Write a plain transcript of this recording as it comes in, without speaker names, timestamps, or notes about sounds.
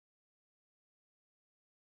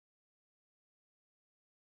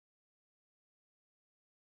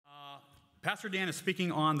Pastor Dan is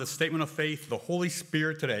speaking on the statement of faith, the Holy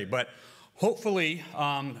Spirit today, but hopefully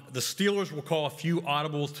the Steelers will call a few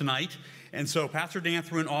audibles tonight, and so Pastor Dan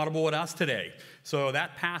threw an audible at us today. So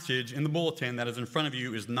that passage in the bulletin that is in front of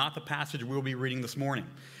you is not the passage we'll be reading this morning.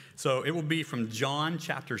 So it will be from John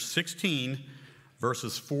chapter 16,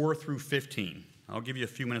 verses 4 through 15. I'll give you a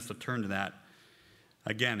few minutes to turn to that.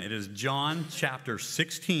 Again, it is John chapter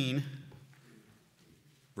 16,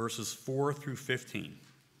 verses 4 through 15.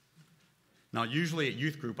 Now, usually at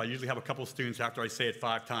youth group, I usually have a couple of students, after I say it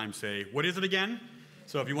 5 times, say, "What is it again?"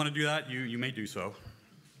 So if you want to do that, you may do so.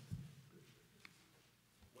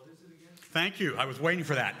 What is it again? Thank you. I was waiting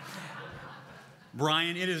for that.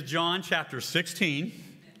 Brian, it is John chapter 16,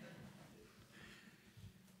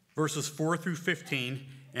 verses 4 through 15,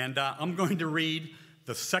 and I'm going to read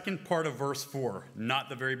the second part of verse 4, not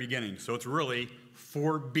the very beginning. So it's really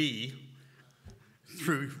 4b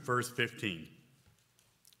through verse 15.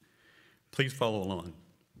 Please follow along.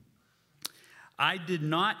 I did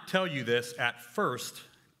not tell you this at first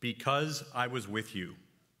because I was with you.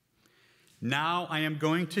 Now I am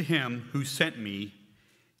going to him who sent me,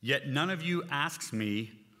 yet none of you asks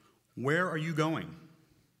me, 'Where are you going?'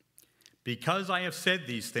 Because I have said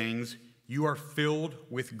these things, you are filled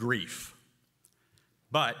with grief.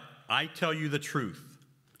 But I tell you the truth.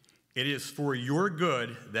 It is for your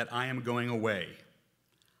good that I am going away.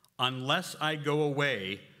 Unless I go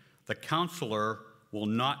away, the counselor will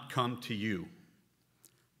not come to you.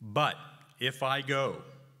 But if I go,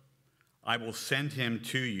 I will send him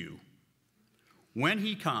to you. When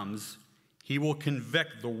he comes, he will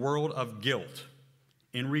convict the world of guilt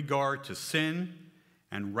in regard to sin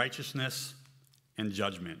and righteousness and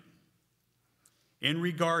judgment. In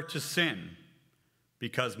regard to sin,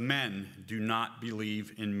 because men do not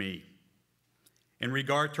believe in me. In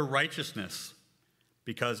regard to righteousness,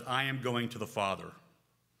 because I am going to the Father,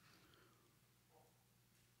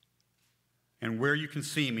 and where you can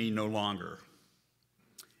see me no longer.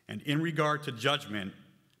 And in regard to judgment,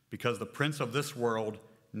 because the prince of this world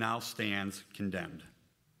now stands condemned.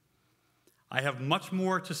 I have much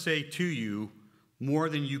more to say to you, more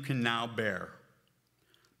than you can now bear.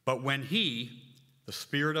 But when he, the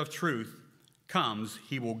Spirit of truth, comes,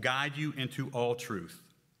 he will guide you into all truth.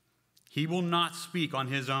 He will not speak on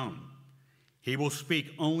his own. He will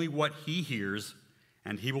speak only what he hears,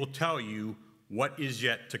 and he will tell you what is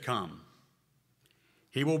yet to come.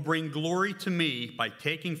 He will bring glory to me by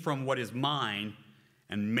taking from what is mine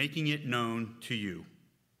and making it known to you.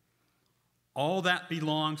 All that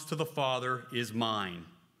belongs to the Father is mine.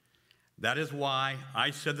 That is why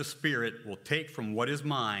I said the Spirit will take from what is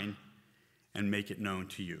mine and make it known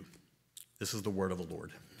to you. This is the word of the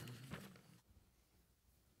Lord.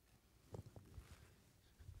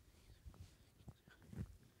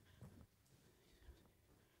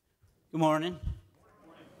 Good morning.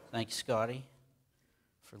 Thank you, Scotty,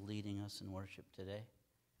 for leading us in worship today.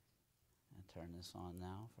 I'll turn this on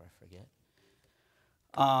now before I forget.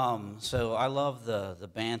 So I love the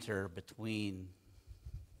banter between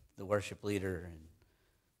the worship leader and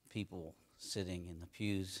people sitting in the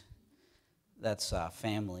pews. That's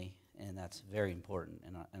family, and that's very important,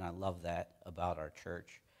 and I love that about our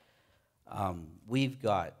church. We've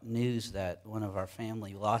got news that one of our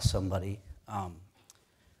family lost somebody.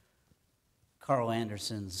 Carl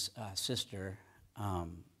Anderson's sister,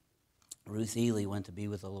 Ruth Ely, went to be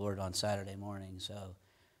with the Lord on Saturday morning. So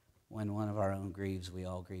when one of our own grieves, we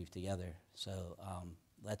all grieve together. So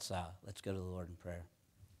let's go to the Lord in prayer.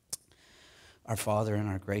 Our Father and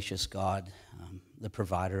our gracious God, the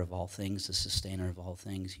provider of all things, the sustainer of all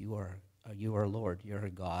things, you are Lord. You're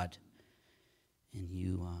a God, and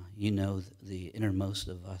you know the innermost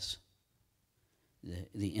of us,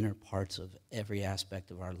 the inner parts of every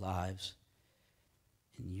aspect of our lives.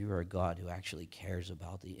 And you are a God who actually cares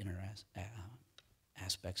about the inner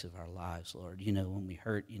aspects of our lives, Lord. You know when we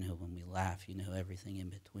hurt, you know when we laugh, you know everything in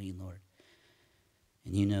between, Lord.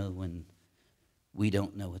 And you know when we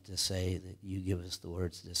don't know what to say, that you give us the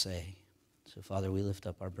words to say. So, Father, we lift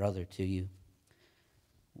up our brother to you.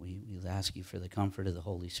 We ask you for the comfort of the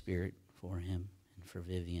Holy Spirit for him and for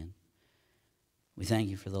Vivian. We thank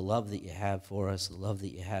you for the love that you have for us, the love that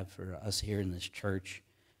you have for us here in this church,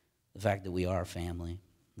 the fact that we are family,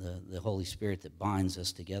 the Holy Spirit that binds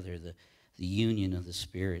us together, the union of the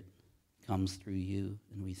Spirit comes through you,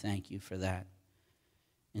 and we thank you for that.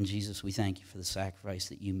 And Jesus, we thank you for the sacrifice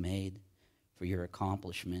that you made, for your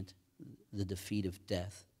accomplishment, the defeat of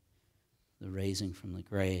death, the raising from the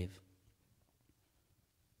grave.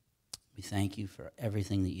 We thank you for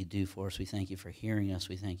everything that you do for us. We thank you for hearing us.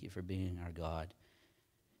 We thank you for being our God.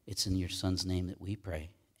 It's in your Son's name that we pray.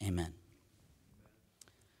 Amen.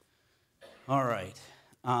 All right.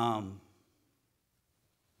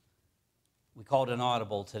 We called an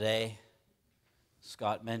audible today.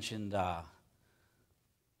 Scott mentioned the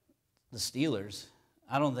Steelers.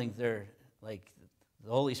 I don't think they're like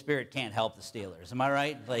the Holy Spirit can't help the Steelers. Am I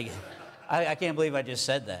right? Like, I can't believe I just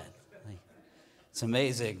said that. Like, it's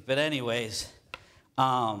amazing. But anyways,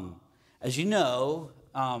 as you know,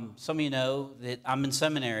 some of you know that I'm in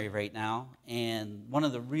seminary right now, and one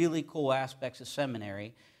of the really cool aspects of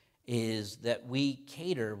seminary is that we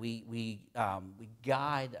cater, we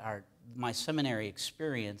guide my seminary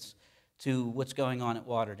experience to what's going on at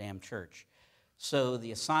Waterdam Church. So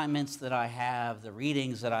the assignments that I have, the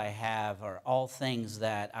readings that I have are all things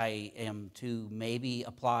that I am to maybe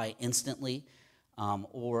apply instantly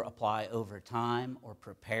or apply over time or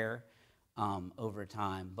prepare over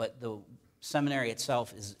time. But the seminary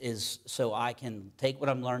itself is so I can take what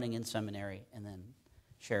I'm learning in seminary and then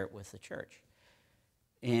share it with the church.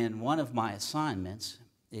 And one of my assignments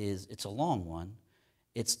is, it's a long one,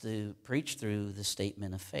 it's to preach through the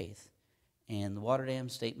Statement of Faith. And the Waterdam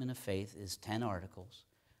Statement of Faith is 10 articles.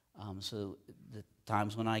 So the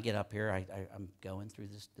times when I get up here, I'm going through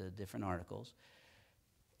the different articles.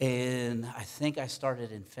 And I think I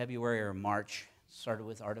started in February or March, started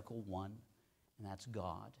with Article 1, and that's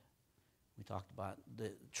God. We talked about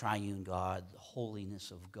the triune God, the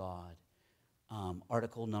holiness of God.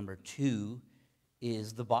 Article number 2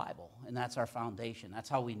 is the Bible, and that's our foundation. That's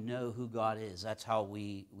how we know who God is. That's how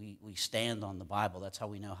we stand on the Bible. That's how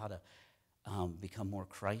we know how to become more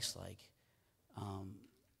Christ-like.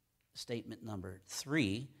 Statement number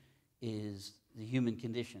 3 is the human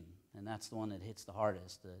condition, and that's the one that hits the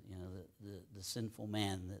hardest, the sinful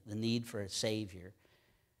man, the need for a Savior.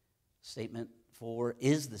 Statement 4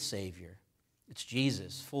 is the Savior. It's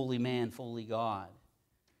Jesus, fully man, fully God.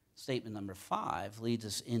 Statement number 5 leads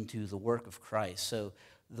us into the work of Christ. So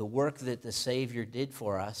the work that the Savior did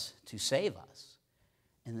for us to save us.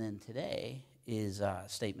 And then today is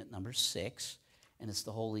statement number 6, and it's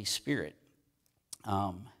the Holy Spirit.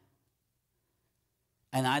 And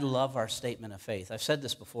I love our statement of faith. I've said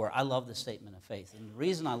this before. I love the statement of faith. And the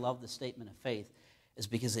reason I love the statement of faith is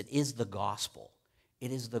because it is the gospel.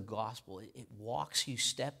 It is the gospel. It walks you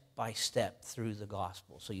step by step through the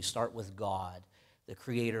gospel. So you start with God, the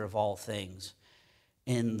creator of all things,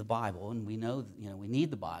 in the Bible. And we know, we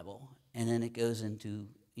need the Bible. And then it goes into,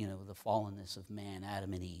 the fallenness of man,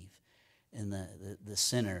 Adam and Eve, and the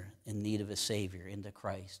sinner in need of a Savior, into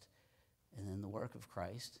Christ. And then the work of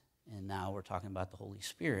Christ. And now we're talking about the Holy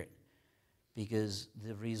Spirit. Because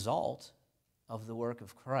the result of the work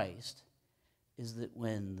of Christ is that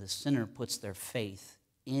when the sinner puts their faith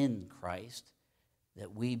in Christ,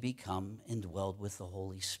 that we become indwelled with the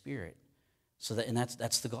Holy Spirit. So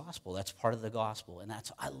that's the gospel. That's part of the gospel. And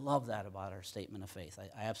I love that about our statement of faith.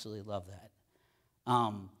 I absolutely love that.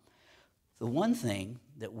 The one thing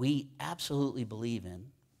that we absolutely believe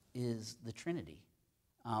in is the Trinity.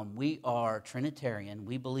 We are Trinitarian.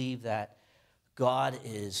 We believe that God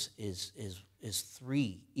is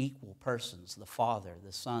 3 equal persons, the Father,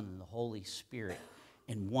 the Son, and the Holy Spirit,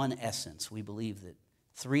 in one essence. We believe that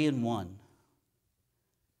 3 in 1,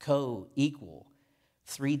 co-equal,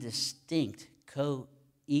 3 distinct,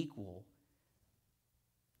 co-equal,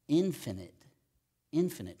 infinite.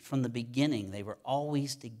 From the beginning, they were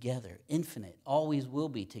always together. Infinite, always will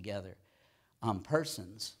be together.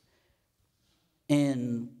 Persons.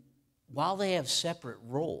 And while they have separate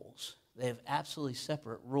roles, they have absolutely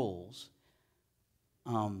separate roles,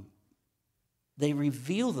 they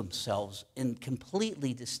reveal themselves in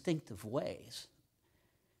completely distinctive ways.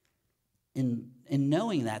 In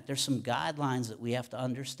knowing that, there's some guidelines that we have to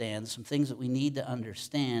understand, some things that we need to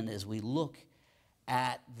understand as we look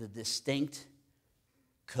at the distinct,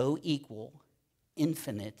 co-equal,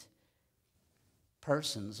 infinite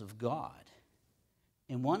persons of God.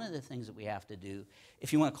 And one of the things that we have to do,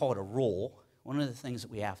 if you want to call it a role, one of the things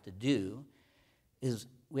that we have to do is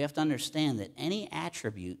we have to understand that any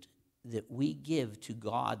attribute that we give to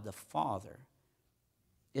God the Father,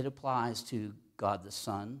 it applies to God the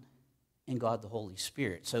Son and God the Holy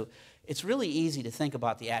Spirit. So it's really easy to think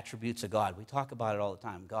about the attributes of God. We talk about it all the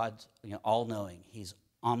time. God's all-knowing. He's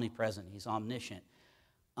omnipresent. He's omniscient.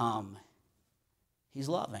 He's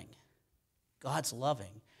loving. God's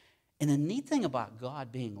loving. And the neat thing about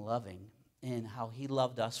God being loving and how he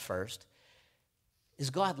loved us first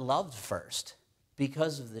is God loved first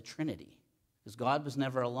because of the Trinity. Because God was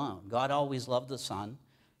never alone. God always loved the Son.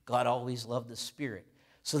 God always loved the Spirit.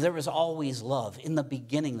 So there was always love. In the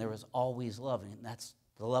beginning, there was always love. And that's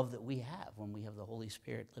the love that we have when we have the Holy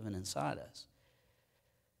Spirit living inside us.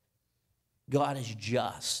 God is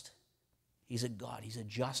just. He's a God. He's a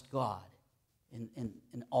just God.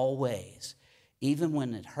 in all ways. Even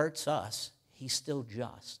when it hurts us, he's still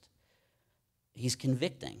just. He's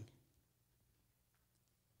convicting.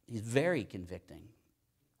 He's very convicting.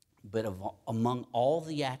 But among all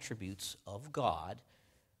the attributes of God,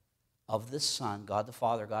 of the Son, God the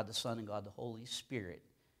Father, God the Son, and God the Holy Spirit,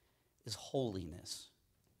 is holiness.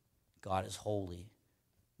 God is holy.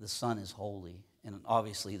 The Son is holy. And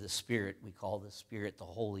obviously the Spirit, we call the Spirit the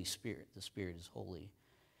Holy Spirit. The Spirit is holy.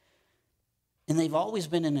 And they've always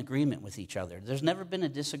been in agreement with each other. There's never been a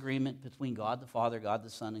disagreement between God the Father, God the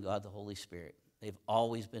Son, and God the Holy Spirit. They've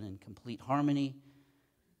always been in complete harmony.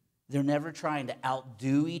 They're never trying to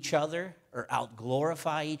outdo each other or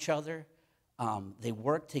outglorify each other. They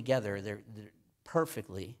work together they're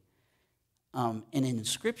perfectly. And in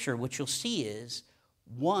Scripture, what you'll see is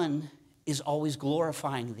one is always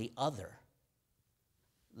glorifying the other.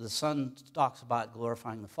 The Son talks about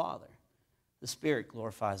glorifying the Father. The Spirit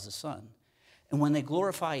glorifies the Son. And when they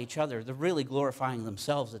glorify each other, they're really glorifying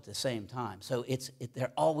themselves at the same time. So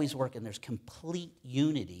they're always working. There's complete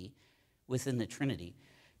unity within the Trinity.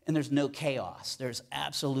 And there's no chaos. There's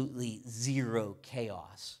absolutely zero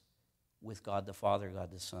chaos with God the Father, God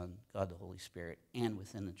the Son, God the Holy Spirit, and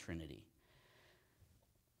within the Trinity.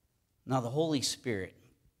 Now, the Holy Spirit.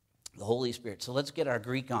 So let's get our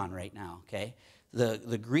Greek on right now, okay?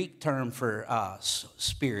 The Greek term for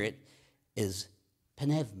spirit is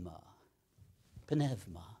pneuma.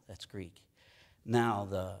 Pneuma, that's Greek. Now,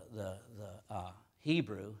 the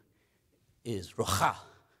Hebrew is ruach.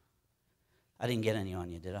 I didn't get any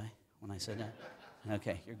on you, did I, when I said that?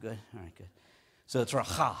 Okay, you're good. All right, good. So it's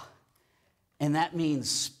ruach. And that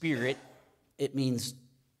means spirit. It means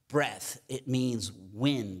breath. It means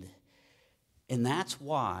wind. And that's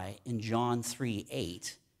why in John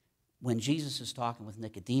 3:8, when Jesus is talking with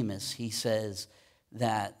Nicodemus, he says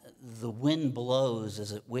that the wind blows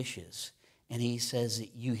as it wishes. And he says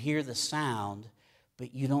that you hear the sound,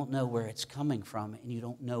 but you don't know where it's coming from, and you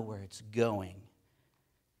don't know where it's going.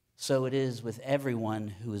 So it is with everyone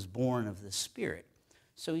who is born of the Spirit.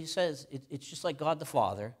 So he says it's just like God the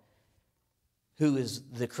Father, who is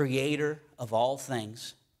the creator of all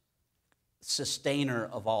things, sustainer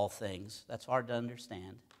of all things. That's hard to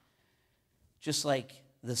understand. Just like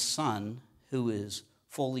the Son, who is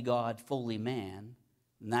fully God, fully man,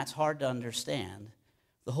 and that's hard to understand.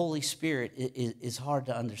 The Holy Spirit is hard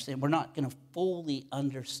to understand. We're not going to fully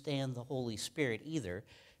understand the Holy Spirit either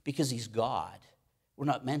because he's God. We're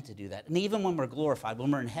not meant to do that. And even when we're glorified,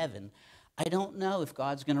 when we're in heaven, I don't know if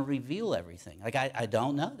God's going to reveal everything. Like, I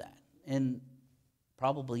don't know that. And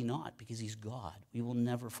probably not, because he's God. We will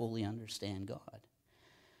never fully understand God.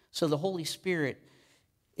 So the Holy Spirit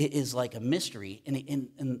is like a mystery. And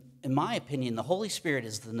in my opinion, the Holy Spirit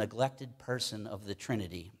is the neglected person of the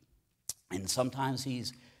Trinity. And sometimes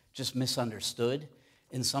he's just misunderstood.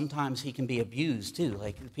 And sometimes he can be abused too.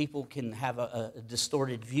 Like, people can have a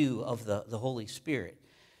distorted view of the Holy Spirit.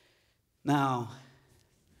 Now,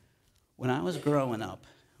 when I was growing up,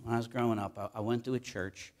 I went to a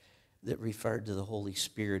church that referred to the Holy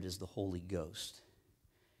Spirit as the Holy Ghost.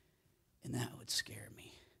 And that would scare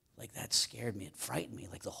me. Like, that scared me. It frightened me.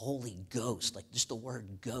 Like, the Holy Ghost, like just the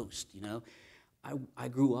word ghost, you know. I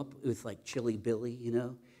grew up with like Chilly Billy, you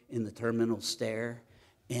know, in the Terminal Stare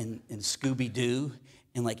and Scooby-Doo.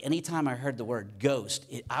 And like anytime I heard the word ghost,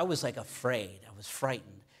 I was like afraid. I was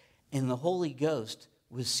frightened. And the Holy Ghost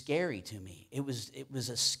was scary to me. He was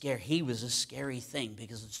a scary thing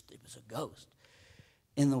because it was a ghost.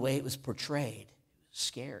 In the way it was portrayed, it was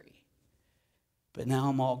scary. But now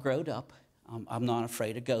I'm all grown up. I'm not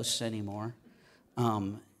afraid of ghosts anymore.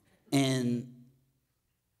 And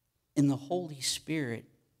the Holy Spirit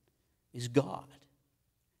is God.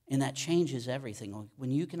 And that changes everything.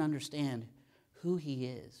 When you can understand who he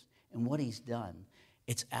is and what he's done,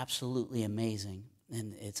 it's absolutely amazing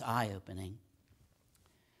and it's eye-opening.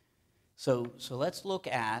 So let's look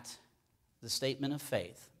at the statement of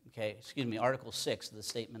faith. Article 6 of the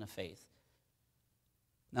statement of faith.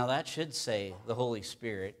 Now that should say the Holy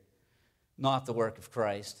Spirit, not the work of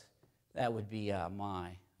Christ. That would be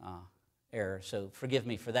my error, so forgive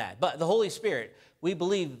me for that. But the Holy Spirit, we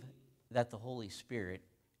believe that the Holy Spirit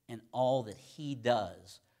and all that he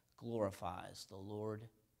does glorifies the Lord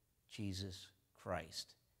Jesus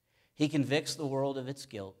Christ. He convicts the world of its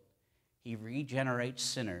guilt. He regenerates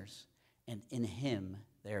sinners, and in him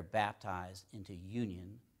they are baptized into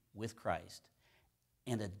union with Christ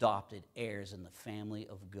and adopted heirs in the family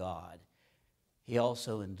of God. He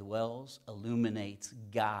also indwells, illuminates,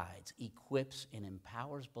 guides, equips, and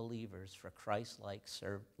empowers believers for Christ-like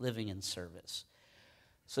living and service.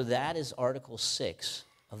 So that is Article 6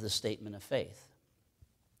 of the Statement of Faith.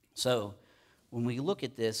 So when we look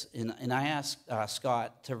at this, and I asked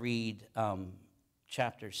Scott to read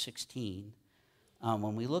chapter 16,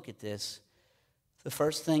 when we look at this, the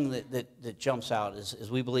first thing that jumps out is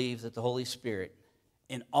we believe that the Holy Spirit,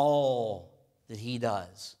 in all that he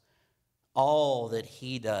does,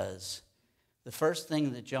 the first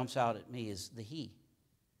thing that jumps out at me is the he.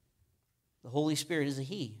 The Holy Spirit is a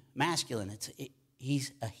he, masculine.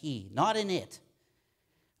 He's a he, not an it.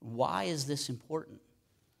 Why is this important?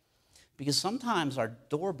 Because sometimes our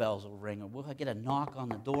doorbells will ring, or we'll get a knock on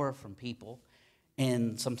the door from people,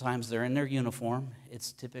 and sometimes they're in their uniform.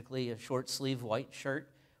 It's typically a short-sleeved white shirt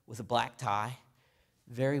with a black tie,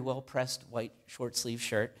 very well-pressed white short-sleeved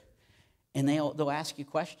shirt, and they'll ask you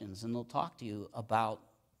questions, and they'll talk to you about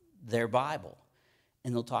their Bible,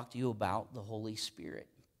 and they'll talk to you about the Holy Spirit,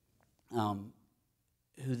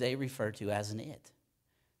 who they refer to as an it.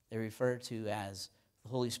 They refer to as the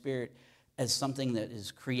Holy Spirit as something that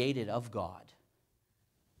is created of God,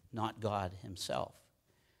 not God himself.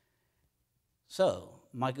 So,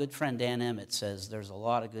 my good friend Dan Emmett says there's a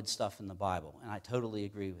lot of good stuff in the Bible, and I totally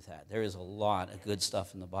agree with that. There is a lot of good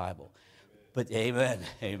stuff in the Bible. But amen.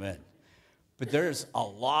 But there's a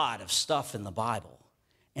lot of stuff in the Bible,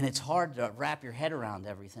 and it's hard to wrap your head around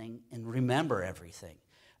everything and remember everything,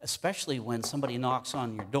 especially when somebody knocks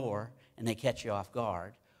on your door and they catch you off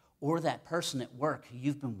guard, or that person at work who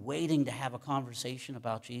you've been waiting to have a conversation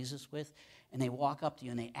about Jesus with, and they walk up to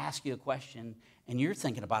you and they ask you a question, and you're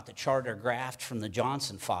thinking about the charter graft from the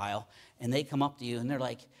Johnson file, and they come up to you and they're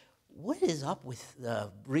like, what is up with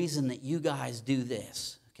the reason that you guys do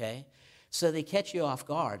this, okay? So they catch you off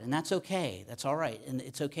guard, and that's okay. That's all right, and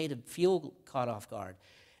it's okay to feel caught off guard.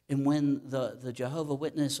 And when the Jehovah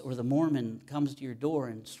Witness or the Mormon comes to your door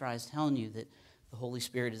and tries telling you that the Holy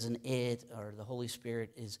Spirit is an it, or the Holy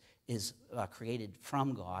Spirit is created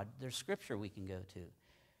from God, there's scripture we can go to.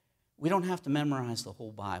 We don't have to memorize the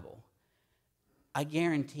whole Bible. I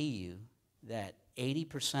guarantee you that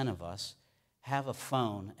 80% of us have a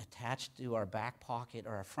phone attached to our back pocket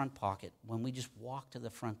or our front pocket when we just walk to the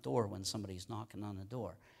front door when somebody's knocking on the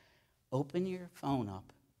door. Open your phone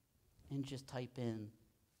up and just type in,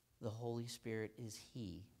 the Holy Spirit is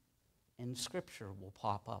he, and scripture will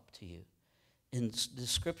pop up to you. And the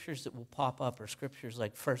scriptures that will pop up are scriptures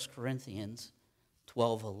like 1 Corinthians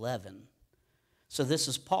 12:11. So this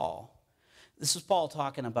is Paul. This is Paul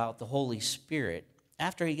talking about the Holy Spirit.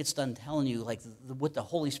 After he gets done telling you like what the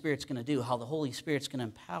Holy Spirit's going to do, how the Holy Spirit's going to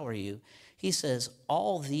empower you, he says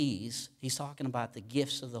all these, he's talking about the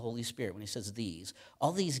gifts of the Holy Spirit when he says these.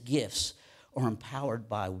 All these gifts are empowered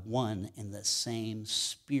by one and the same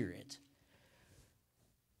Spirit,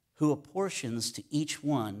 who apportions to each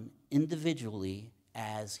one individually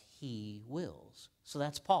as he wills. So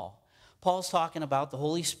that's Paul. Paul's talking about the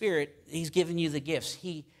Holy Spirit. He's giving you the gifts.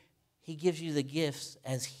 He gives you the gifts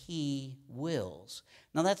as he wills.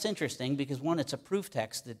 Now that's interesting because one, it's a proof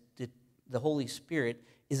text that the Holy Spirit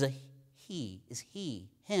is a he,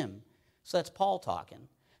 him. So that's Paul talking.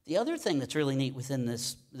 The other thing that's really neat within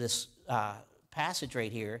this passage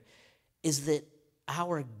right here is that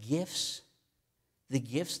our gifts, the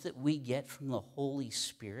gifts that we get from the Holy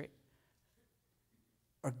Spirit,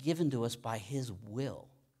 are given to us by his will.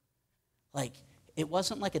 Like, it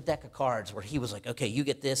wasn't like a deck of cards where he was like, okay, you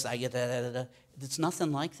get this, I get that. It's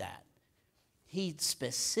nothing like that. He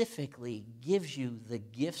specifically gives you the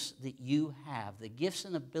gifts that you have, the gifts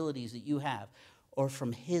and abilities that you have, or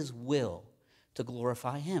from his will to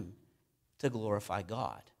glorify him, to glorify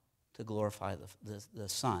God, to glorify the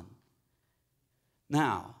Son.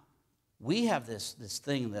 Now, we have this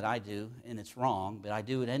thing that I do, and it's wrong, but I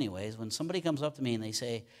do it anyways. When somebody comes up to me and they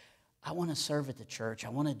say, I want to serve at the church, I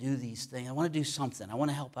want to do these things, I want to do something, I want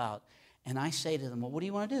to help out. And I say to them, well, what do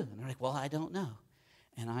you want to do? And they're like, well, I don't know.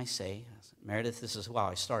 And I say, Meredith, this is how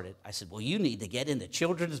I started. I said, well, you need to get into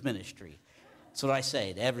children's ministry. That's what I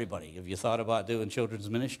say to everybody. Have you thought about doing children's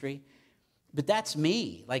ministry? But that's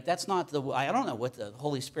me. Like, that's not I don't know what the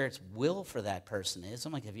Holy Spirit's will for that person is.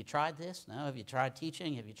 I'm like, have you tried this? No. Have you tried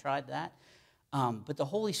teaching? Have you tried that? But the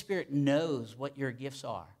Holy Spirit knows what your gifts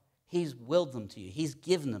are. He's willed them to you. He's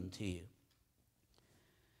given them to you.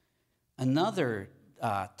 Another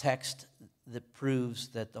text that proves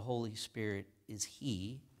that the Holy Spirit is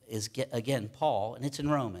he is, again, Paul, and it's in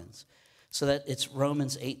Romans. So that it's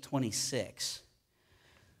Romans 8:26.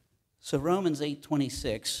 So Romans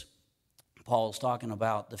 8:26, Paul's talking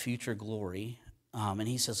about the future glory, and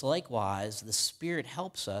he says, likewise, the Spirit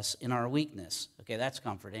helps us in our weakness. Okay, that's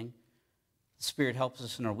comforting. The Spirit helps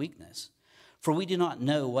us in our weakness. For we do not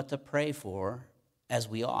know what to pray for as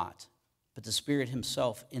we ought, but the Spirit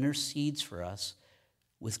himself intercedes for us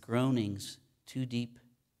with groanings too deep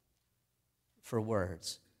for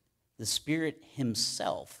words. The Spirit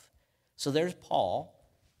himself. So there's Paul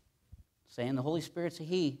saying the Holy Spirit's a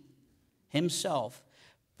he, himself.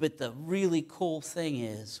 But the really cool thing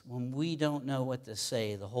is when we don't know what to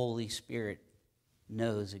say, the Holy Spirit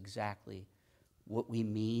knows exactly what we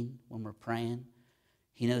mean when we're praying.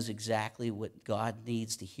 He knows exactly what God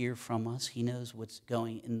needs to hear from us. He knows what's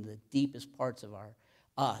going in the deepest parts of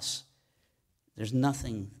us. There's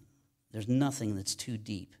nothing that's too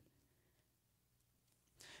deep.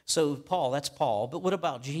 So Paul, that's Paul. But what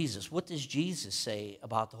about Jesus? What does Jesus say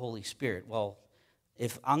about the Holy Spirit? Well,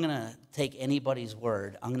 if I'm going to take anybody's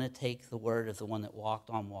word, I'm going to take the word of the one that walked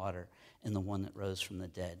on water and the one that rose from the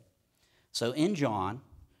dead. So in John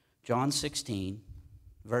 16,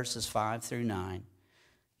 verses 5 through 9,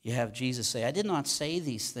 you have Jesus say, I did not say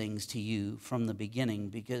these things to you from the beginning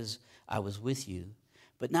because I was with you,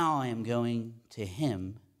 but now I am going to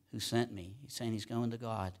him who sent me. He's saying he's going to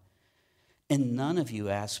God. And none of you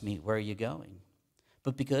ask me, where are you going?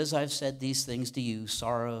 But because I've said these things to you,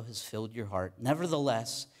 sorrow has filled your heart.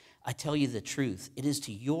 Nevertheless, I tell you the truth. It is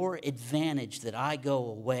to your advantage that I go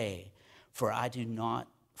away, for if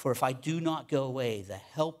I do not go away, the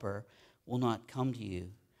Helper will not come to you.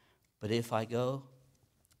 But if I go,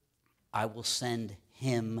 I will send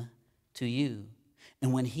him to you.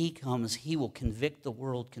 And when he comes, he will convict the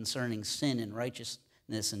world concerning sin and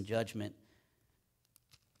righteousness and judgment.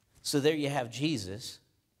 So there you have Jesus,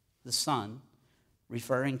 the Son,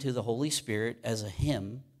 referring to the Holy Spirit as a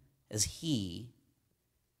him, as he.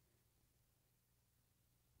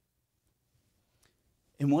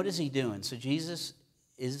 And what is he doing? So Jesus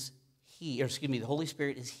is the Holy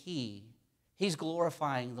Spirit is he. He's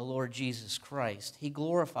glorifying the Lord Jesus Christ. He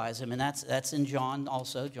glorifies him, and that's in John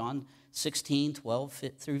also, John 16, 12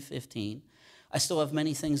 through 15. I still have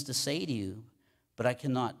many things to say to you, but I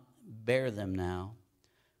cannot bear them now.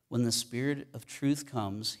 When the Spirit of truth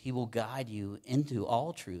comes, he will guide you into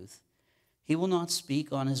all truth. He will not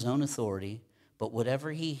speak on his own authority, but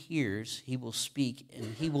whatever he hears, he will speak,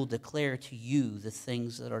 and he will declare to you the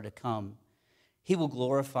things that are to come. He will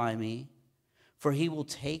glorify me, for he will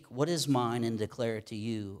take what is mine and declare it to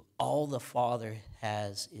you. All the Father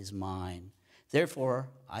has is mine. Therefore,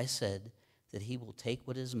 I said that he will take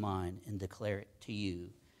what is mine and declare it to you.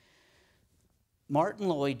 Martin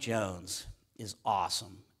Lloyd-Jones is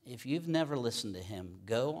awesome. If you've never listened to him,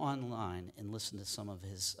 go online and listen to some of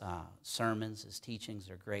his sermons. His teachings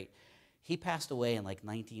are great. He passed away in like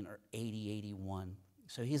 1980, 81.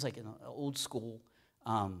 So he's like an old school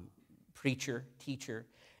preacher, teacher,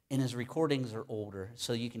 and his recordings are older,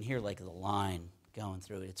 so you can hear like the line going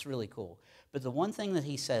through it. It's really cool. But the one thing that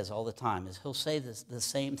he says all the time is he'll say the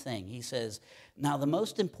same thing. He says, now the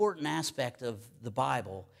most important aspect of the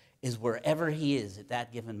Bible is wherever he is at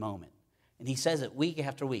that given moment. And he says it week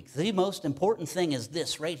after week. The most important thing is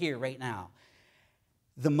this right here, right now.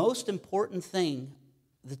 The most important thing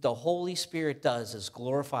that the Holy Spirit does is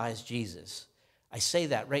glorifies Jesus. I say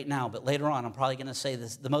that right now, but later on I'm probably going to say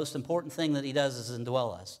this. The most important thing that he does is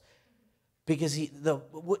indwell us. Because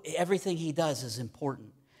everything he does is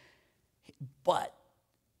important. But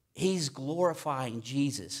he's glorifying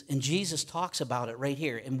Jesus. And Jesus talks about it right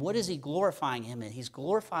here. And what is he glorifying him in? He's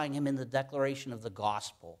glorifying him in the declaration of the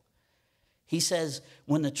gospel. He says,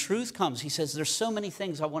 when the truth comes, he says, there's so many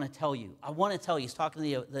things I want to tell you. I want to tell you, he's talking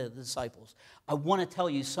to the disciples. I want to tell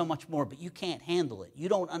you so much more, but you can't handle it. You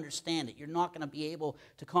don't understand it. You're not going to be able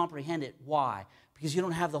to comprehend it. Why? Because you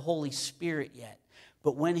don't have the Holy Spirit yet.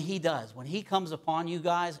 But when he does, when he comes upon you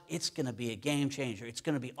guys, it's going to be a game changer. It's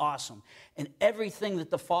going to be awesome. And everything that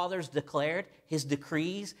the Father's declared, his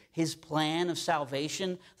decrees, his plan of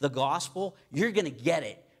salvation, the gospel, you're going to get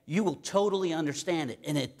it. You will totally understand it.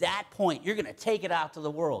 And at that point, you're going to take it out to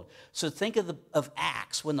the world. So think of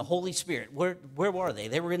Acts when the Holy Spirit, where were they?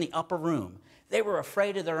 They were in the upper room. They were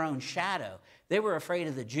afraid of their own shadow. They were afraid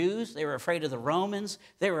of the Jews. They were afraid of the Romans.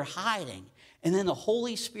 They were hiding. And then the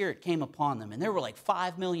Holy Spirit came upon them. And there were like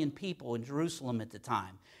 5 million people in Jerusalem at the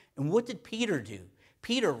time. And what did Peter do?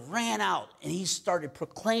 Peter ran out and he started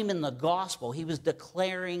proclaiming the gospel. He was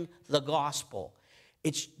declaring the gospel.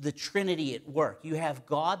 It's the Trinity at work. You have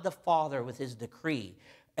God the Father with his decree.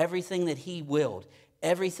 Everything that he willed.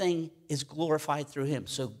 Everything is glorified through him.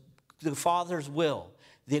 So the Father's will,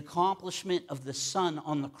 the accomplishment of the Son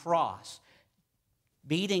on the cross,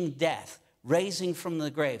 beating death, raising from the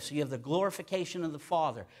grave. So you have the glorification of the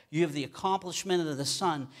Father. You have the accomplishment of the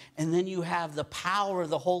Son. And then you have the power of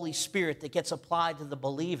the Holy Spirit that gets applied to the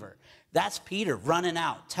believer. That's Peter running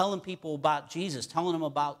out, telling people about Jesus, telling them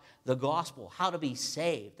about the gospel, how to be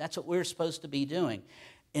saved. That's what we're supposed to be doing.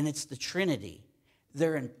 And it's the Trinity.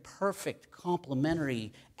 They're in perfect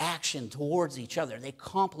complementary action towards each other. They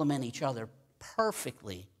complement each other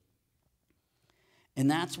perfectly. And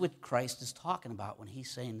that's what Christ is talking about when he's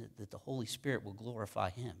saying that the Holy Spirit will glorify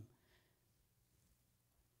him.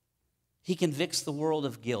 He convicts the world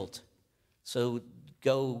of guilt. So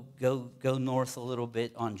go north a little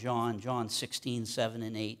bit on John 16, 7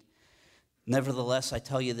 and 8. Nevertheless, I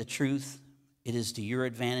tell you the truth. It is to your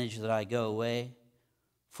advantage that I go away.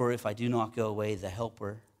 For if I do not go away, the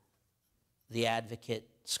helper, the advocate.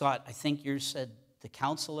 Scott, I think yours said the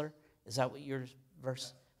counselor. Is that what your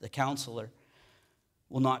verse? The counselor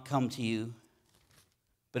will not come to you.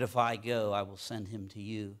 But if I go, I will send him to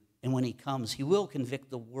you. And when he comes, he will convict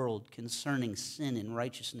the world concerning sin and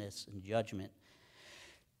righteousness and judgment.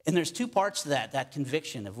 And there's two parts to that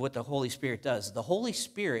conviction of what the Holy Spirit does. The Holy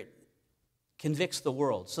Spirit convicts the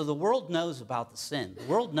world. So the world knows about the sin. The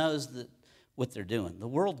world knows what they're doing. The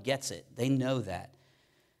world gets it. They know that.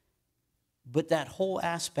 But that whole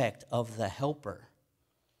aspect of the helper,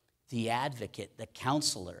 the advocate, the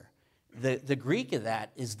counselor, the Greek of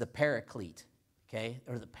that is the paraclete, okay,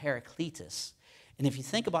 or the parakletos. And if you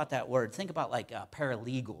think about that word, think about like a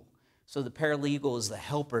paralegal. So the paralegal is the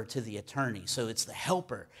helper to the attorney. So it's the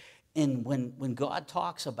helper. And when God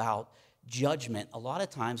talks about judgment, a lot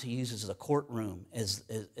of times he uses the courtroom as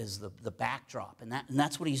the backdrop. And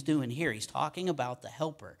that's what he's doing here. He's talking about the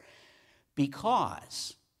helper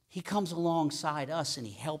because he comes alongside us and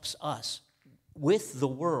he helps us with the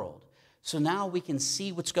world. So now we can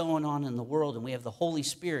see what's going on in the world, and we have the Holy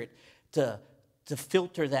Spirit to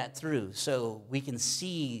filter that through so we can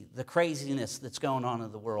see the craziness that's going on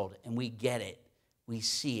in the world, and we get it. We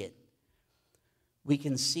see it. We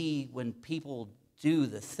can see when people do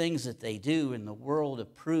the things that they do and the world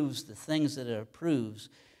approves the things that it approves,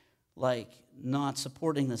 like not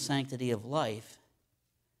supporting the sanctity of life.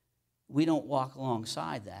 We don't walk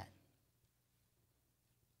alongside that.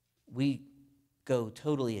 We go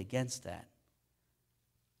totally against that.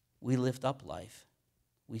 We lift up life.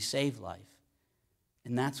 We save life.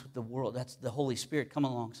 And that's what that's the Holy Spirit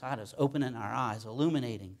coming alongside us, opening our eyes,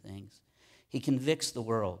 illuminating things. He convicts the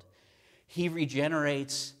world. He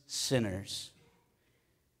regenerates sinners.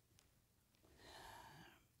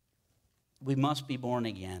 We must be born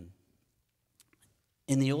again.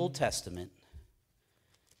 In the Old Testament,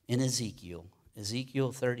 in Ezekiel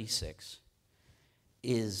 36,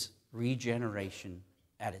 is regeneration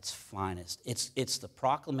at its finest. It's the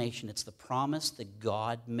proclamation, it's the promise that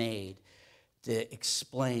God made to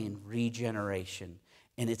explain regeneration.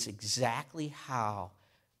 And it's exactly how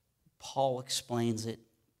Paul explains it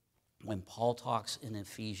when Paul talks in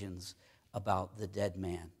Ephesians about the dead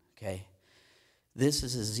man, okay? This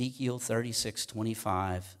is Ezekiel 36,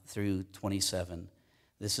 25 through 27.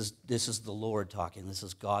 This is the Lord talking. This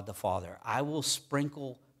is God the Father. I will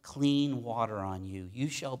sprinkle clean water on you. You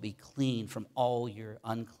shall be clean from all your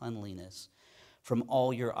uncleanliness, from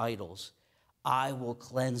all your idols. I will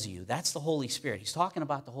cleanse you. That's the Holy Spirit. He's talking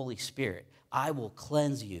about the Holy Spirit. I will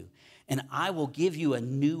cleanse you, and I will give you a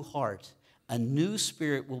new heart. A new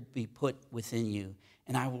spirit will be put within you,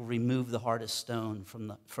 and I will remove the heart of stone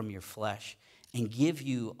from your flesh and give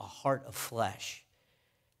you a heart of flesh.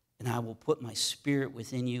 And I will put my spirit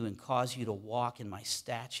within you and cause you to walk in my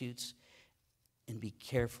statutes and be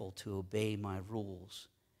careful to obey my rules.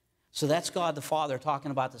 So that's God the Father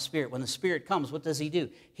talking about the Spirit. When the Spirit comes, what does he do?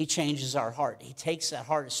 He changes our heart. He takes that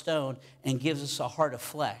heart of stone and gives us a heart of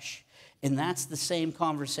flesh. And that's the same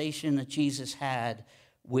conversation that Jesus had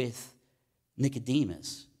with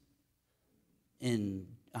Nicodemus in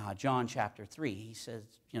John chapter 3. He says,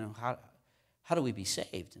 how do we be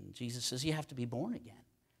saved? And Jesus says, you have to be born again.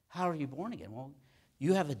 How are you born again? Well,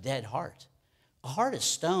 you have a dead heart. A heart of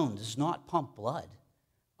stone does not pump blood.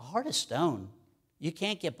 A heart of stone, you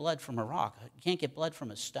can't get blood from a rock. You can't get blood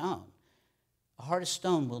from a stone. A heart of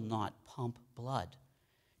stone will not pump blood.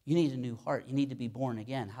 You need a new heart. You need to be born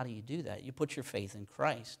again. How do you do that? You put your faith in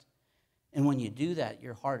Christ. And when you do that,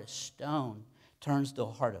 your heart of stone turns to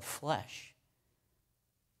a heart of flesh.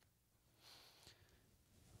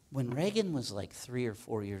 When Reagan was like 3 or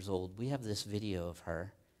 4 years old, we have this video of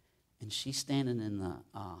her, and she's standing in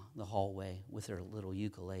the hallway with her little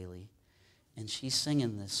ukulele, and she's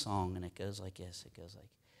singing this song, and it goes like this. It goes like,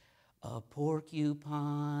 a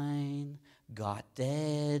porcupine got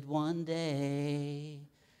dead one day.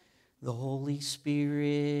 The Holy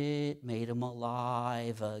Spirit made him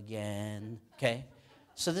alive again. Okay?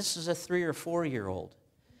 So this is a 3 or 4 year old.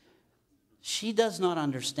 She does not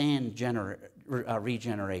understand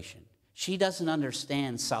regeneration. She doesn't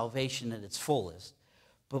understand salvation at its fullest.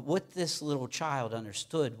 But what this little child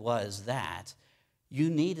understood was that You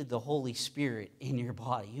needed the Holy Spirit in your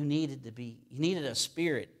body. You needed a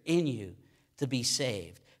spirit in you to be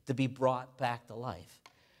saved, to be brought back to life.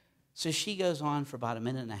 So she goes on for about a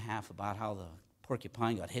minute and a half about how the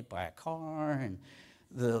porcupine got hit by a car and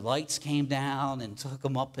the lights came down and took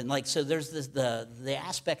him up. And so there's the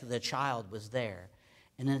aspect of the child was there.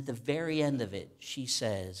 And then at the very end of it, she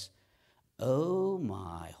says, "Oh,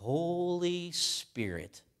 my Holy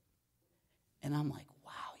Spirit." And I'm like,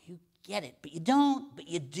 wow, you get it. But you don't, but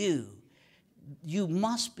you do. You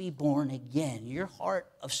must be born again. Your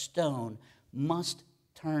heart of stone must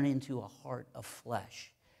turn into a heart of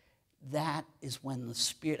flesh. That is when the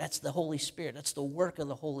Spirit, that's the Holy Spirit. That's the work of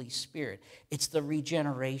the Holy Spirit. It's the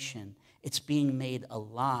regeneration. It's being made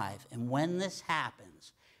alive. And when this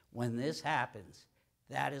happens,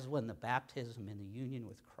 that is when the baptism in the union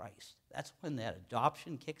with Christ, that's when that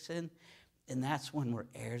adoption kicks in, and that's when we're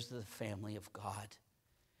heirs of the family of God.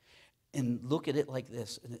 And look at it like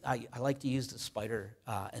this. I like to use the spider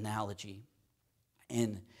analogy.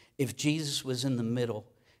 And if Jesus was in the middle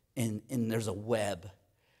and there's a web,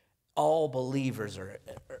 all believers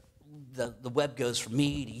the web goes from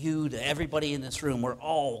me to you to everybody in this room. We're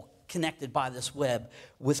all connected by this web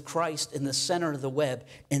with Christ in the center of the web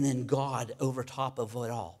and then God over top of it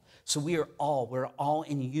all. So we're all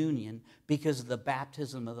in union because of the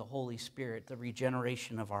baptism of the Holy Spirit, the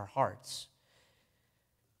regeneration of our hearts.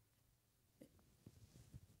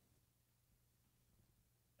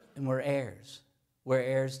 And we're heirs. We're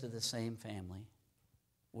heirs to the same family.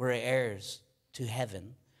 We're heirs to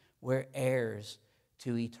heaven. We're heirs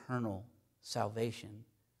to eternal salvation,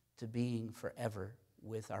 to being forever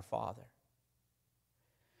with our Father.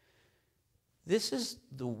 This is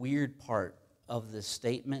the weird part of the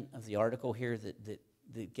statement of the article here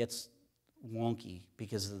that gets wonky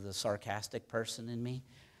because of the sarcastic person in me.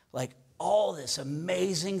 Like all this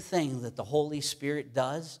amazing thing that the Holy Spirit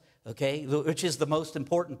does, okay, which is the most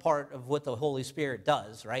important part of what the Holy Spirit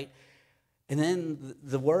does, right? And then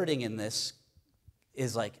the wording in this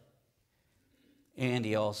is like, and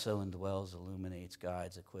he also indwells, illuminates,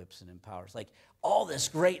 guides, equips, and empowers. Like all this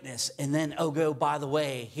greatness, and then, by the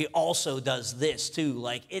way, he also does this too.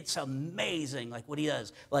 Like it's amazing, like what he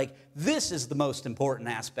does. Like this is the most important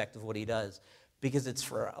aspect of what he does because it's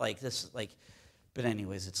for like this, like. But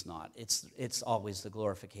anyways, it's not. It's always the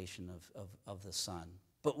glorification of the Son.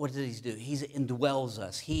 But what does he do? He indwells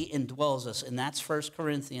us. He indwells us. And that's 1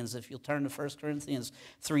 Corinthians. If you'll turn to 1 Corinthians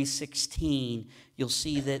 3:16, you'll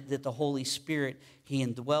see that the Holy Spirit, he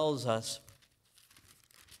indwells us.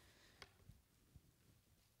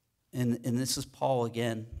 And this is Paul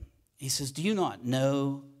again. He says, "Do you not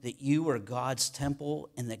know that you are God's temple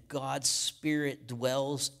and that God's Spirit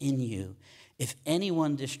dwells in you? If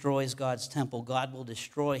anyone destroys God's temple, God will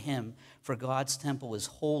destroy him, for God's temple is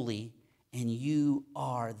holy, and you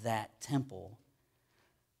are that temple."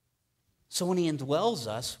 So when he indwells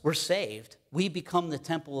us, we're saved. We become the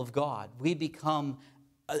temple of God. We become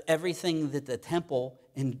everything that the temple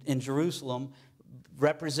in Jerusalem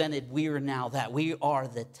represented. We are now that. We are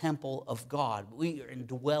the temple of God. We are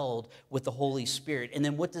indwelled with the Holy Spirit. And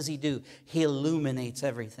then what does he do? He illuminates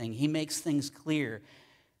everything. He makes things clear.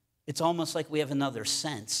 It's almost like we have another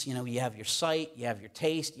sense. You know, you have your sight, you have your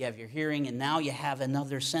taste, you have your hearing, and now you have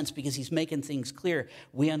another sense because he's making things clear.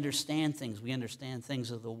 We understand things. We understand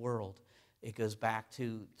things of the world. It goes back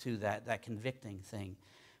to that convicting thing.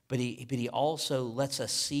 But he also lets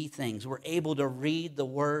us see things. We're able to read the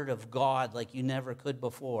Word of God like you never could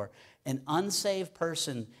before. An unsaved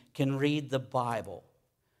person can read the Bible,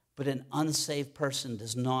 but an unsaved person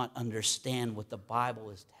does not understand what the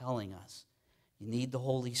Bible is telling us. You need the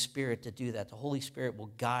Holy Spirit to do that. The Holy Spirit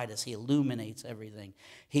will guide us. He illuminates everything.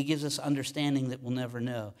 He gives us understanding that we'll never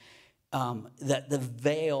know. That the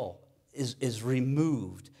veil is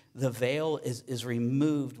removed. The veil is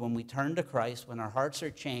removed when we turn to Christ. When our hearts are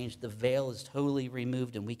changed, the veil is totally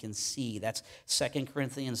removed and we can see. That's 2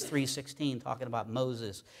 Corinthians 3:16, talking about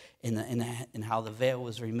Moses and how the veil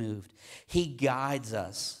was removed. He guides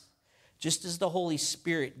us. Just as the Holy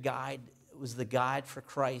Spirit was the guide for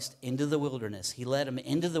Christ into the wilderness. He led him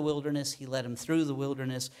into the wilderness. He led him through the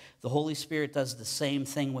wilderness. The Holy Spirit does the same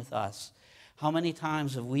thing with us. How many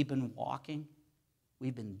times have we been walking?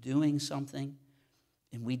 We've been doing something,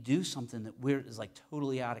 and we do something that is like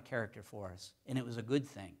totally out of character for us, and it was a good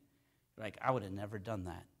thing. Like, I would have never done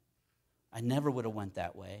that. I never would have went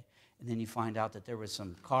that way. And then you find out that there was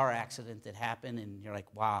some car accident that happened, and you're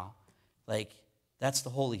like, wow. Like, that's the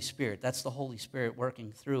Holy Spirit. That's the Holy Spirit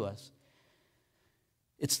working through us.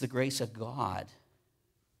 It's the grace of God.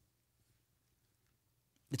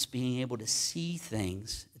 It's being able to see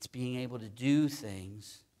things. It's being able to do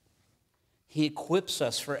things. He equips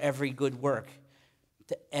us for every good work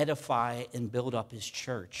to edify and build up his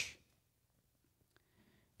church.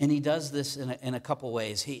 And he does this in a couple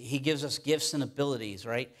ways. He gives us gifts and abilities,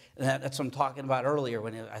 right? And that's what I'm talking about earlier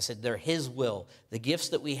when I said they're his will. The gifts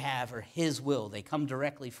that we have are his will. They come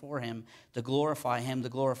directly for him, to glorify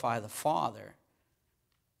the Father.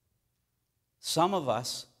 Some of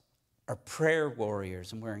us are prayer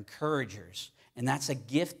warriors and we're encouragers. And that's a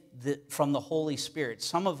gift from the Holy Spirit.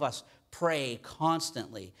 Some of us pray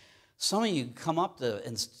constantly. Some of you come up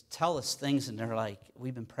and tell us things and they're like,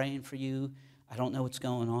 we've been praying for you. I don't know what's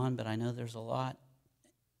going on, but I know there's a lot.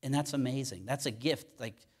 And that's amazing. That's a gift.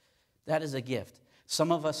 Like, that is a gift.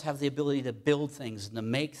 Some of us have the ability to build things and to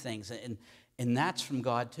make things. And that's from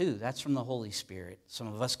God too. That's from the Holy Spirit. Some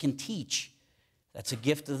of us can teach. That's a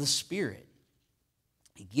gift of the Spirit.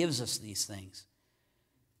 He gives us these things.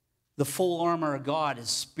 The full armor of God is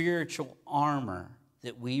spiritual armor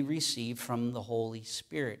that we receive from the Holy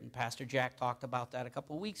Spirit. And Pastor Jack talked about that a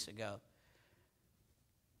couple weeks ago.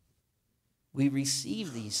 We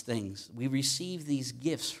receive these things. We receive these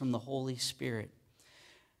gifts from the Holy Spirit.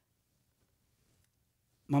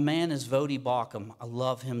 My man is Voddie Baucham. I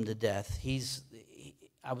love him to death.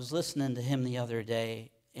 I was listening to him the other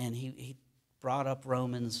day, and he brought up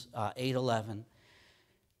Romans 8:11,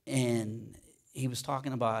 and he was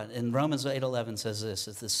talking about, and Romans 8:11 says this,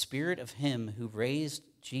 if the spirit of him who raised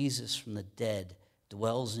Jesus from the dead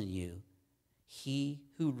dwells in you, he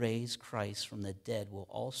who raised Christ from the dead will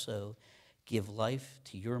also give life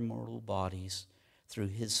to your mortal bodies through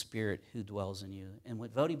his Spirit who dwells in you. And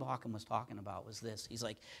what Voddie Baucham was talking about was this. He's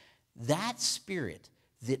like, that Spirit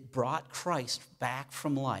that brought Christ back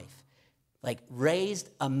from life, like raised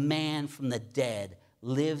a man from the dead,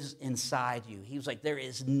 lives inside you. He was like, there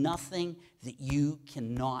is nothing that you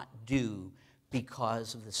cannot do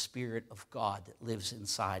because of the Spirit of God that lives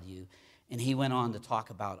inside you. And he went on to talk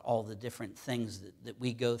about all the different things that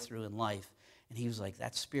we go through in life. And he was like,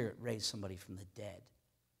 that Spirit raised somebody from the dead,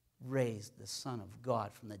 raised the Son of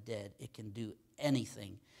God from the dead. It can do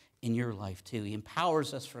anything in your life too. He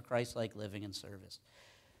empowers us for Christ-like living and service.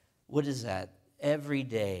 What is that? Every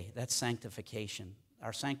day, that's sanctification.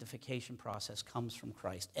 Our sanctification process comes from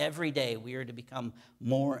Christ. Every day we are to become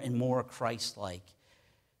more and more Christ-like.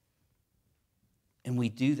 And we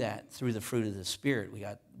do that through the fruit of the Spirit.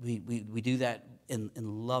 We do that in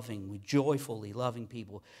loving, we joyfully loving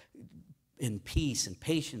people, in peace and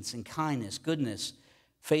patience and kindness, goodness,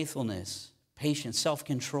 faithfulness, patience,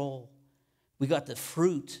 self-control. We got the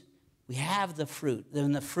fruit. We have the fruit.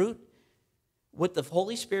 Then the fruit, what the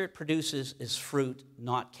Holy Spirit produces is fruit,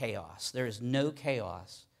 not chaos. There is no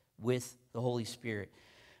chaos with the Holy Spirit.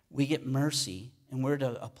 We get mercy, and we're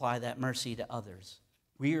to apply that mercy to others.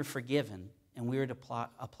 We are forgiven, and we are to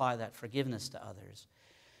apply that forgiveness to others.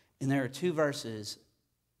 And there are two verses.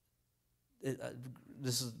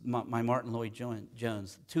 This is my Martin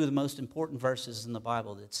Lloyd-Jones. Two of the most important verses in the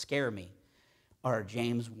Bible that scare me are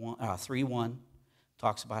James 3:1,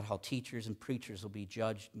 talks about how teachers and preachers will be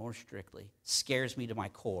judged more strictly. Scares me to my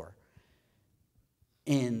core.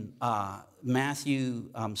 In Matthew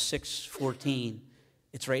 6:14,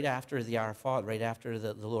 it's right after the Our Father, right after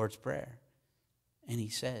the Lord's Prayer. And he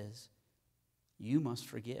says, you must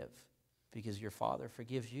forgive because your Father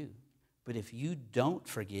forgives you. But if you don't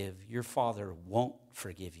forgive, your Father won't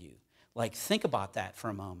forgive you. Like, think about that for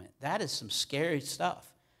a moment. That is some scary stuff.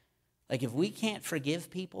 Like, if we can't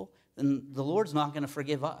forgive people, then the Lord's not going to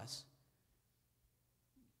forgive us.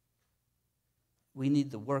 We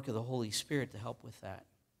need the work of the Holy Spirit to help with that.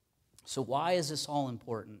 So why is this all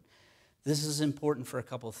important? This is important for a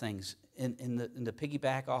couple of things. In the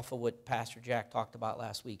piggyback off of what Pastor Jack talked about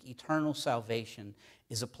last week, eternal salvation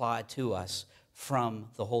is applied to us from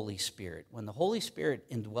the Holy Spirit. When the Holy Spirit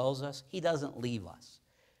indwells us, he doesn't leave us.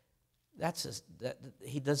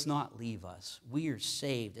 He does not leave us. We are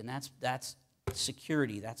saved, and that's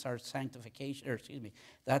security. That's our sanctification, or excuse me,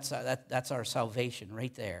 that's our salvation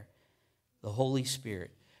right there. The Holy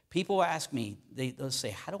Spirit. People ask me, they'll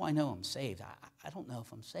say, how do I know I'm saved? I don't know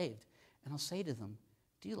if I'm saved. And I'll say to them,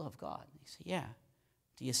 do you love God? And they say, yeah.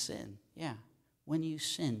 Do you sin? Yeah. When you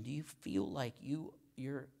sin, do you feel like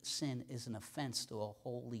your sin is an offense to a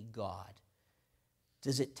holy God?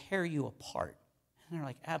 Does it tear you apart? And they're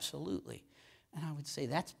like, absolutely. And I would say,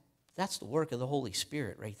 that's the work of the Holy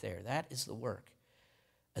Spirit right there. That is the work.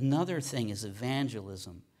 Another thing is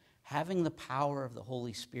evangelism. Having the power of the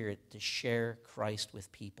Holy Spirit to share Christ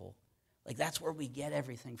with people. Like, that's where we get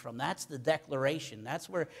everything from. That's the declaration. That's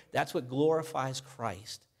what glorifies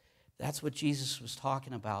Christ. That's what Jesus was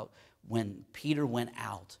talking about when Peter went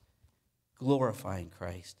out, glorifying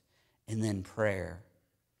Christ. And then prayer.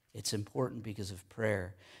 It's important because of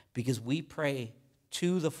prayer, because we pray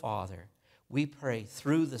to the Father. We pray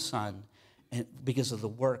through the Son, and because of the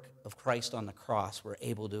work of Christ on the cross, we're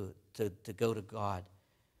able to go to God.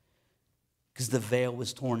 Because the veil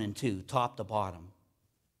was torn in two, top to bottom.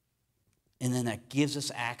 And then that gives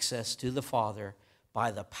us access to the Father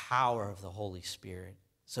by the power of the Holy Spirit.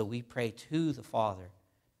 So we pray to the Father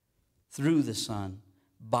through the Son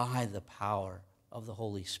by the power of the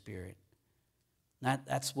Holy Spirit.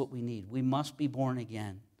 That's what we need. We must be born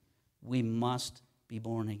again. We must be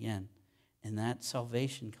born again. And that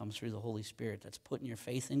salvation comes through the Holy Spirit. That's putting your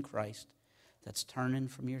faith in Christ. That's turning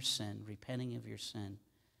from your sin, repenting of your sin,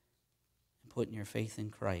 and putting your faith in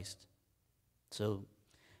Christ. So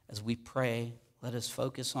as we pray, let us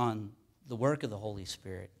focus on the work of the Holy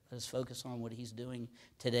Spirit. Let us focus on what he's doing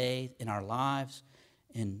today in our lives.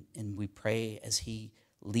 And we pray as he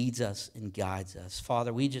leads us and guides us.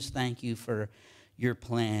 Father, we just thank you for your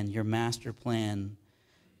plan, your master plan.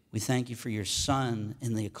 We thank you for your Son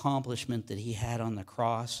and the accomplishment that he had on the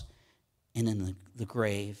cross and in the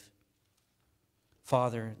grave.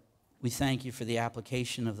 Father, we thank you for the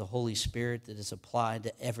application of the Holy Spirit that is applied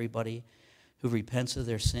to everybody who repents of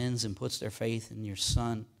their sins and puts their faith in your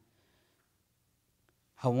Son.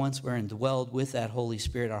 How once we're indwelled with that Holy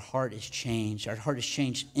Spirit, our heart is changed. Our heart is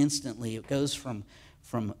changed instantly. It goes from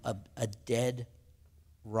a dead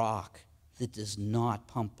rock that does not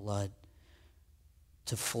pump blood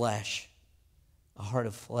to flesh, a heart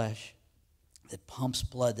of flesh that pumps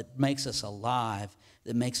blood, that makes us alive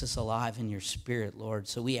in your Spirit, Lord.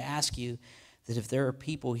 So we ask you that if there are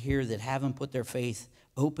people here that haven't put their faith,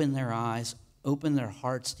 open their eyes, open their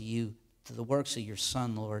hearts to you, to the works of your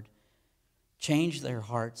Son, Lord. Change their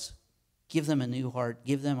hearts. Give them a new heart.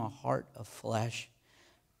 Give them a heart of flesh.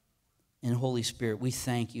 And Holy Spirit, we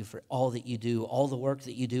thank you for all that you do, all the work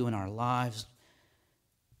that you do in our lives,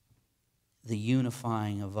 the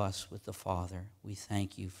unifying of us with the Father. We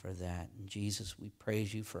thank you for that. And Jesus, we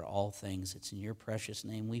praise you for all things. It's in your precious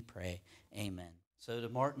name we pray. Amen. So to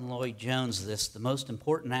Martin Lloyd-Jones, the most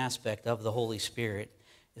important aspect of the Holy Spirit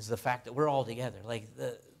is the fact that we're all together. Like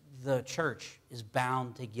the church is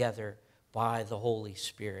bound together by the Holy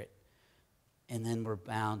Spirit. And then we're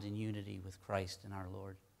bound in unity with Christ and our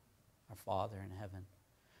Lord, our Father in heaven.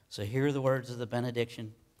 So here are the words of the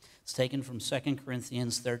benediction. It's taken from 2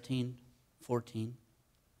 Corinthians 13:14.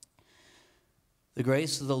 The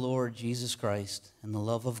grace of the Lord Jesus Christ and the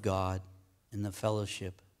love of God and the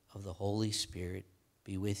fellowship of the Holy Spirit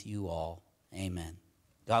be with you all. Amen.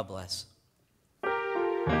 God bless.